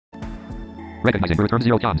Recognizing. Return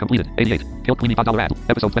 0 con. Completed. 88. Killed Queenie $5 ad.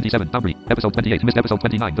 Episode 27. Boundary. Episode 28. Missed episode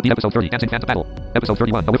 29. The beat episode 30. Dancing Cat battle. Episode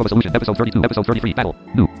 31. A whiff of a solution. Episode 32. Episode 33. Battle.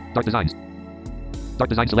 New. Dark designs. Dark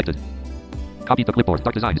design selected. Copy to clipboard.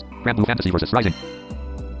 Dark designs. Granblue fantasy versus rising.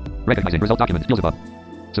 Recognizing. Result document. Skills above.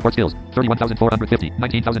 Support skills. 31,450.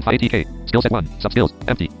 19,580k. Skill set 1. Sub skills.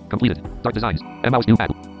 Empty. Completed. Dark designs. MOS new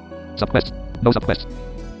battle. Subquests. No subquests.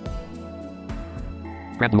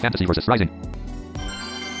 Granblue fantasy versus rising.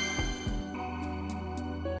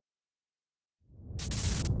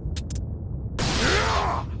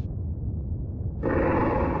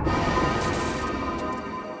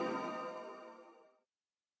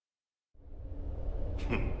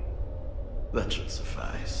 That should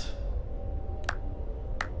suffice.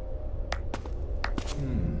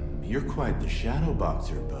 You're quite the shadow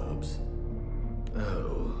boxer, Bubs.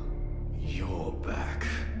 Oh, you're back.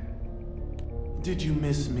 Did you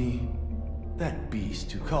miss me? That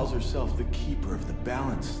beast who calls herself the Keeper of the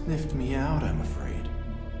Balance sniffed me out, I'm afraid.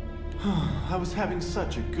 I was having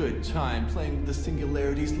such a good time playing with the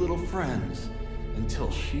Singularity's little friends,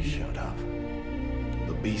 until she showed up.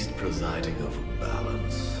 The beast presiding over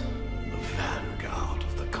balance. The vanguard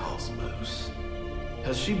of the cosmos.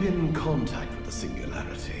 Has she been in contact with the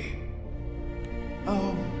Singularity?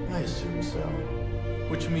 Oh, I assume so.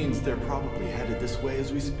 Which means they're probably headed this way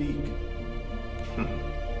as we speak.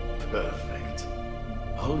 Perfect.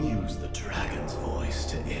 I'll use the dragon's voice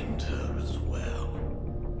to end her as well.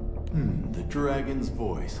 The dragon's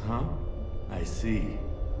voice, huh? I see.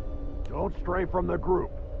 Don't stray from the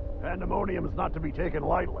group. Pandemonium is not to be taken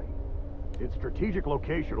lightly. Its strategic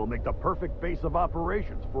location will make the perfect base of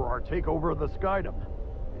operations for our takeover of the Skydom.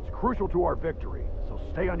 It's crucial to our victory, so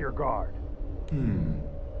stay on your guard.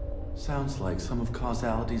 Sounds like some of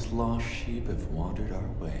Causality's lost sheep have wandered our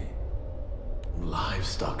way.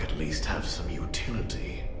 Livestock at least have some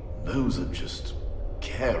utility. Those are just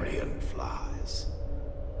carrion flies.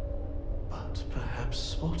 But perhaps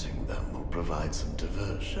spotting them will provide some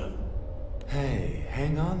diversion. Hey,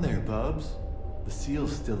 hang on there, Bubs. The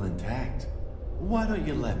seal's still intact. Why don't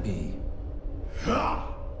you let me?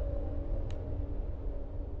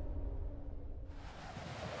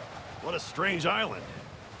 What a strange island.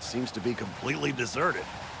 It seems to be completely deserted.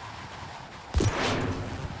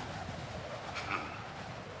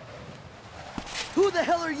 Who the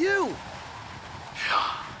hell are you?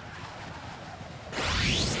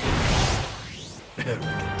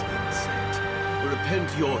 Arrogant insect. Repent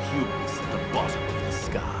your humans at the bottom of the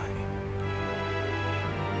sky.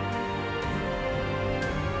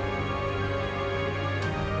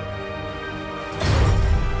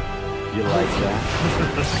 You like that?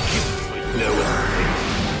 No escape.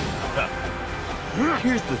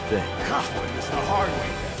 Here's the thing. It's the hard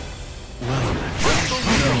way.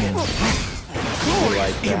 You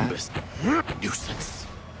like that? Nuisance.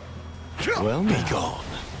 Well, Be now. gone.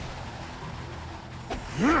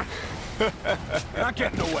 Not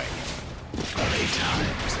getting away.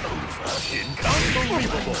 Playtime's over.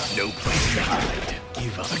 Unbelievable. No place to hide.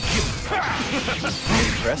 Give up.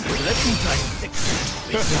 Impressive. Let me dissect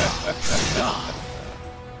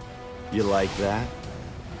you. You like that?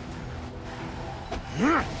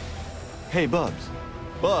 Hey, Bubs.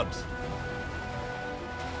 Bubs.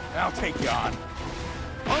 I'll take you on.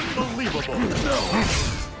 Unbelievable. No.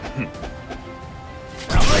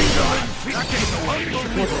 Not getting away.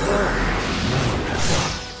 Unbelievable.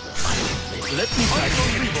 Let me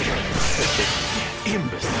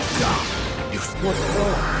Imbecile. What's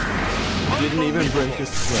wrong? You didn't even break a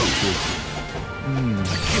sweat, did you?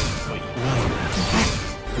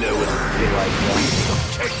 No You like that?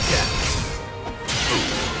 Take that.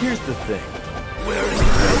 Here's the thing. Where is it?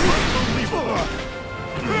 Unbelievable.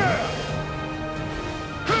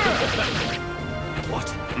 What?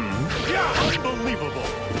 Unbelievable.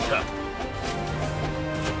 Well, now.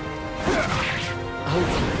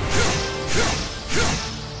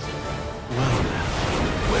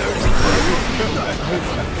 Where is it?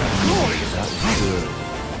 That was good.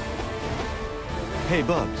 Hey,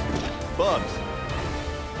 Bubs. Bubs.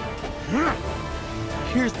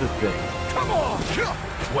 Here's the thing. Come on.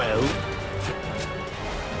 Well,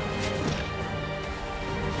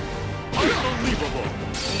 Unbelievable.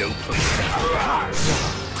 no place to hide.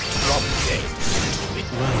 Drop dead.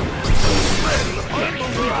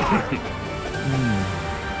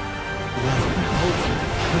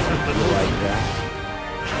 You like that?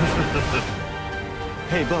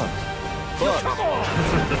 Hey, Bubs. Bubs. Come on.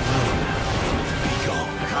 Be gone.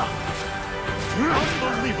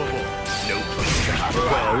 Unbelievable. No place to hide.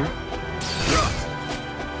 Well,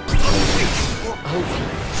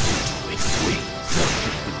 its wings.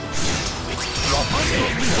 Its drop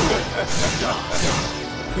dead.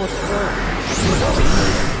 What's wrong?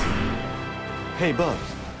 Hey, Bugs.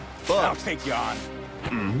 I'll take you on.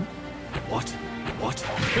 What? What?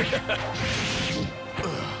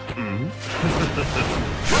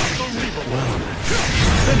 Unbelievable.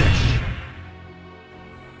 Finish.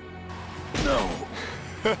 No.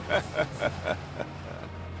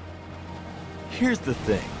 Here's the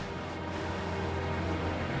thing.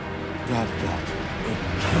 That felt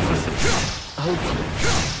hopefully.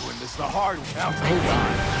 Doing this the hard way. I'll take you on.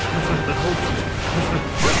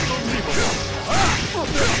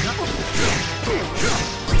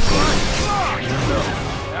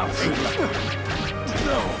 I'll take you.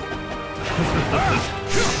 No.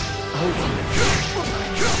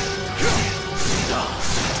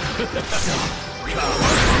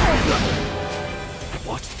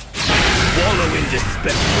 What? Wallow in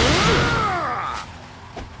despair.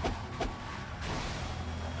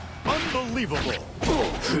 Unbelievable.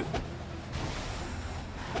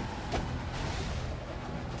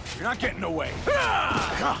 You're not getting away.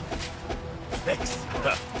 Fix.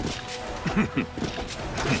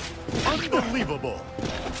 Unbelievable.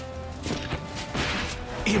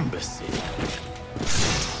 Imbecile.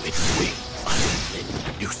 With wings, I'm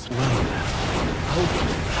useless. Well now.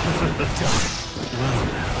 Hopefully. Well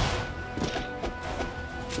now.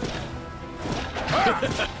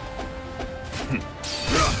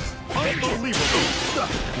 Unbelievable.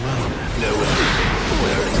 Well now. No way.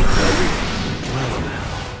 Where is it going? Well now.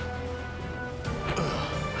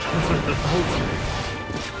 Hopefully.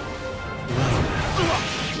 Well now.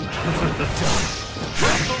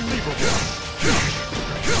 Unbelievable.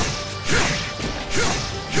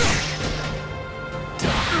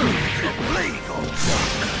 Legal.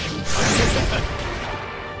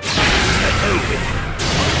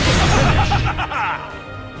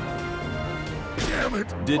 Damn it.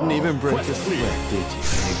 Didn't even break a sweat, did you?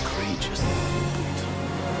 Egregious.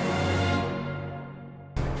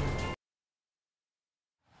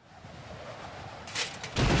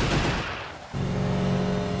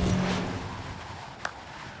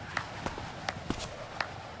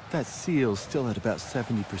 That seal's still at about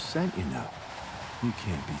 70%, you know. You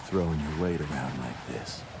can't be throwing your weight around like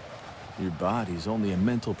this. Your body's only a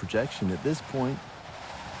mental projection at this point.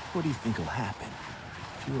 What do you think will happen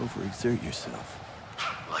if you overexert yourself?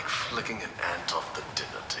 Like flicking an ant off the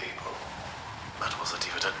dinner table. That wasn't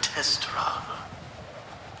even a test run.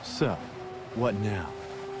 So, what now?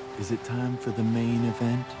 Is it time for the main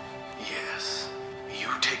event? Yes. You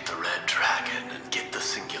take the Red Dragon and get the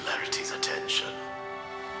Singularity's attention.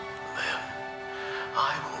 Then,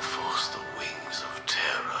 I will force the wings of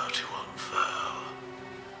terror to unfurl.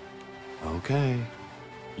 Okay.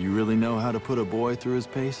 You really know how to put a boy through his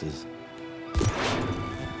paces.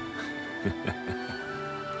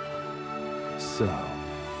 So,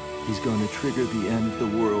 he's going to trigger the end of the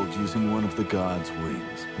world using one of the gods'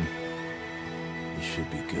 wings. This should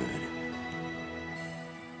be good.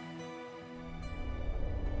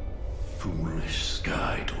 Foolish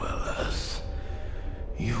sky dwellers.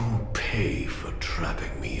 You'll pay for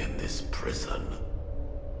trapping me in this prison.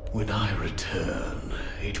 When I return,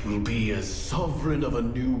 it will be as sovereign of a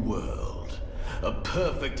new world. A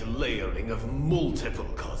perfect layering of multiple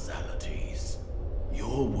causalities.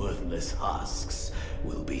 Your worthless husks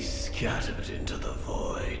will be scattered into the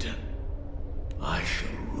void. I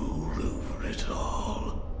shall rule over it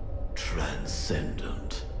all.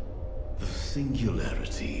 Transcendent. The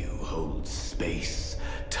Singularity who holds space,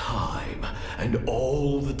 time, and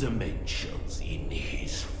all the dimensions in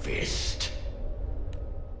his fist.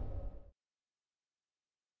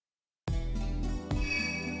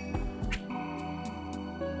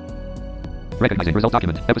 Recognizing result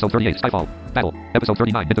document. Episode 38, Skyfall. Battle. Episode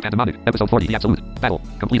 39, Into Pandemonic. Episode 40, The Absolute. Battle.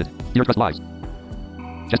 Completed. Your trust lies.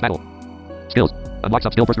 Chess battle. Skills. Unlock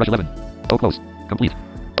sub-skill first rush 11. Oh close. Complete.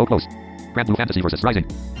 Oh close. Granblue Fantasy vs. Rising.